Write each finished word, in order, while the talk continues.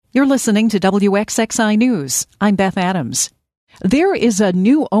You're listening to WXXI News. I'm Beth Adams. There is a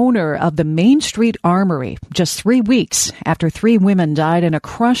new owner of the Main Street Armory just 3 weeks after 3 women died in a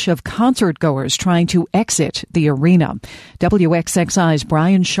crush of concert-goers trying to exit the arena. WXXI's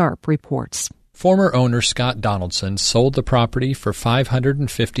Brian Sharp reports. Former owner Scott Donaldson sold the property for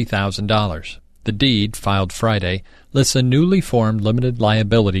 $550,000. The deed, filed Friday, lists a newly formed limited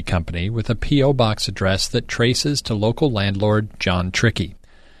liability company with a P.O. box address that traces to local landlord John Trickey.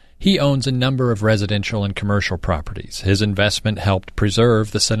 He owns a number of residential and commercial properties. His investment helped preserve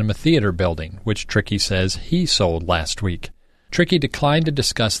the Cinema Theater building, which Trickey says he sold last week. Trickey declined to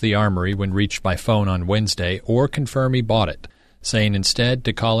discuss the Armory when reached by phone on Wednesday or confirm he bought it, saying instead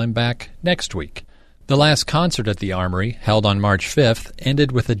to call him back next week. The last concert at the Armory, held on March 5th,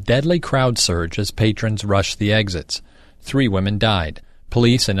 ended with a deadly crowd surge as patrons rushed the exits. 3 women died.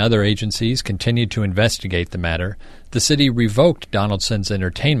 Police and other agencies continued to investigate the matter. The city revoked Donaldson's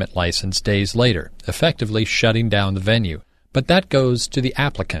entertainment license days later, effectively shutting down the venue. But that goes to the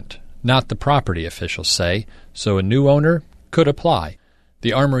applicant, not the property, officials say, so a new owner could apply.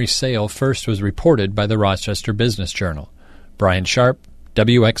 The Armory sale first was reported by the Rochester Business Journal. Brian Sharp,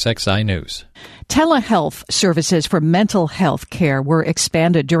 WXXI News. Telehealth services for mental health care were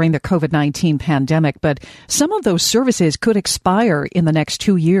expanded during the COVID-19 pandemic, but some of those services could expire in the next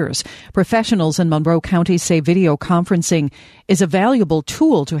 2 years. Professionals in Monroe County say video conferencing is a valuable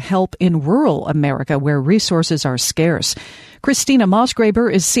tool to help in rural America where resources are scarce. Christina Mosgraber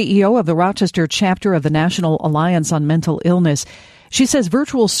is CEO of the Rochester chapter of the National Alliance on Mental Illness. She says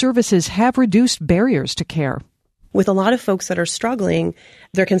virtual services have reduced barriers to care. With a lot of folks that are struggling,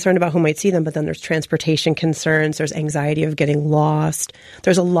 they're concerned about who might see them, but then there's transportation concerns, there's anxiety of getting lost.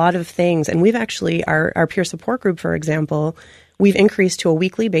 There's a lot of things. And we've actually, our peer support group, for example, we've increased to a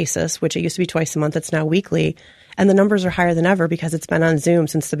weekly basis, which it used to be twice a month. It's now weekly. And the numbers are higher than ever because it's been on Zoom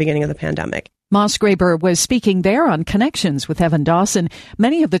since the beginning of the pandemic. Mosgraber was speaking there on Connections with Evan Dawson.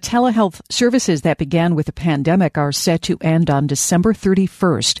 Many of the telehealth services that began with the pandemic are set to end on December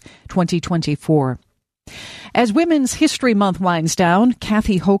 31st, 2024. As Women's History Month winds down,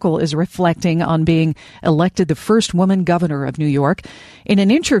 Kathy Hochul is reflecting on being elected the first woman governor of New York. In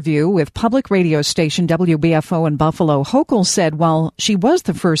an interview with public radio station WBFO in Buffalo, Hochul said while she was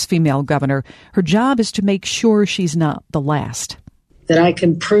the first female governor, her job is to make sure she's not the last. That I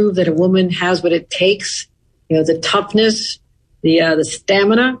can prove that a woman has what it takes, the toughness, the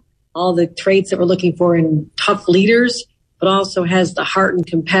stamina, all the traits that we're looking for in tough leaders, but also has the heart and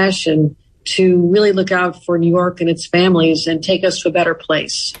compassion to really look out for New York and its families and take us to a better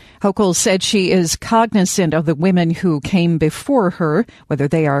place. Hochul said she is cognizant of the women who came before her, whether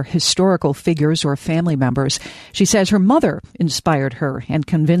they are historical figures or family members. She says her mother inspired her and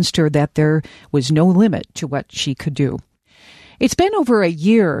convinced her that there was no limit to what she could do. It's been over a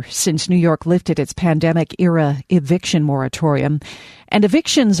year since New York lifted its pandemic-era eviction moratorium, and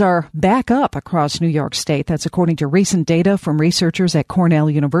evictions are back up across New York State. That's according to recent data from researchers at Cornell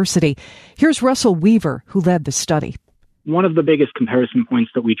University. Here's Russell Weaver, who led the study. One of the biggest comparison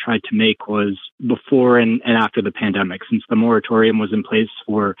points that we tried to make was before and after the pandemic, since the moratorium was in place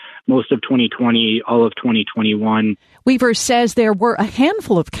for most of 2020, all of 2021. Weaver says there were a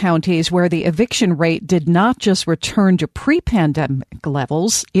handful of counties where the eviction rate did not just return to pre-pandemic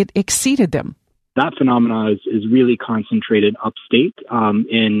levels, it exceeded them. That phenomenon is really concentrated upstate,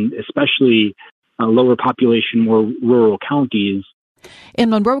 in especially lower population, more rural counties. In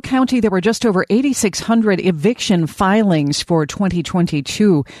Monroe County, there were just over 8,600 eviction filings for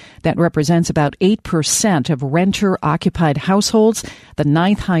 2022. That represents about 8% of renter-occupied households, the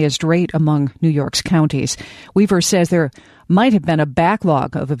 9th highest rate among New York's counties. Weaver says there might have been a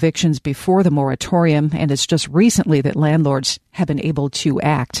backlog of evictions before the moratorium, and it's just recently that landlords have been able to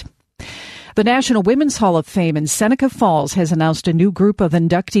act. The National Women's Hall of Fame in Seneca Falls has announced a new group of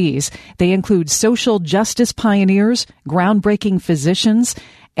inductees. They include social justice pioneers, groundbreaking physicians,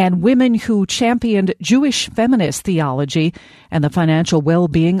 and women who championed Jewish feminist theology and the financial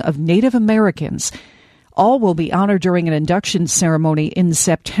well-being of Native Americans. All will be honored during an induction ceremony in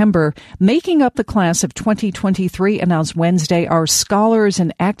September. Making up the class of 2023 announced Wednesday are scholars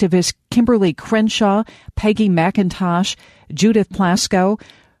and activists Kimberly Crenshaw, Peggy McIntosh, Judith Plaskow,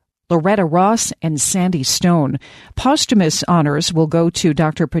 Loretta Ross, and Sandy Stone. Posthumous honors will go to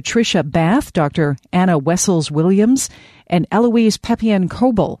Dr. Patricia Bath, Dr. Anna Wessels-Williams, and Eloise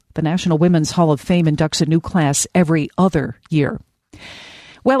Pepien-Coble. The National Women's Hall of Fame inducts a new class every other year.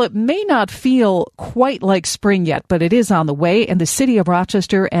 Well, it may not feel quite like spring yet, but it is on the way, and the city of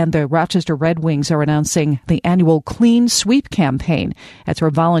Rochester and the Rochester Red Wings are announcing the annual Clean Sweep campaign. That's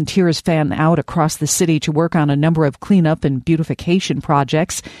where volunteers fan out across the city to work on a number of cleanup and beautification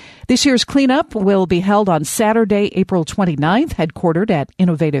projects. This year's cleanup will be held on Saturday, April 29th, headquartered at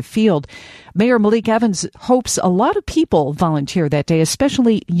Innovative Field. Mayor Malik Evans hopes a lot of people volunteer that day,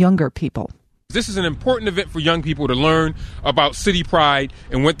 especially younger people. This is an important event for young people to learn about city pride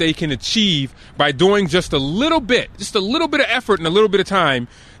and what they can achieve by doing just a little bit of effort and a little bit of time.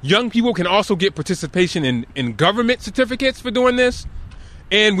 Young people can also get participation in government certificates for doing this,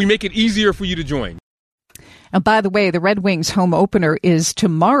 and we make it easier for you to join. And by the way, the Red Wings home opener is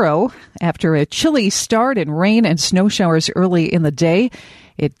tomorrow after a chilly start and rain and snow showers early in the day.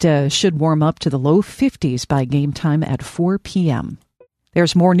 It should warm up to the low 50s by game time at 4 p.m.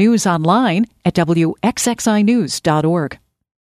 There's more news online at WXXInews.org.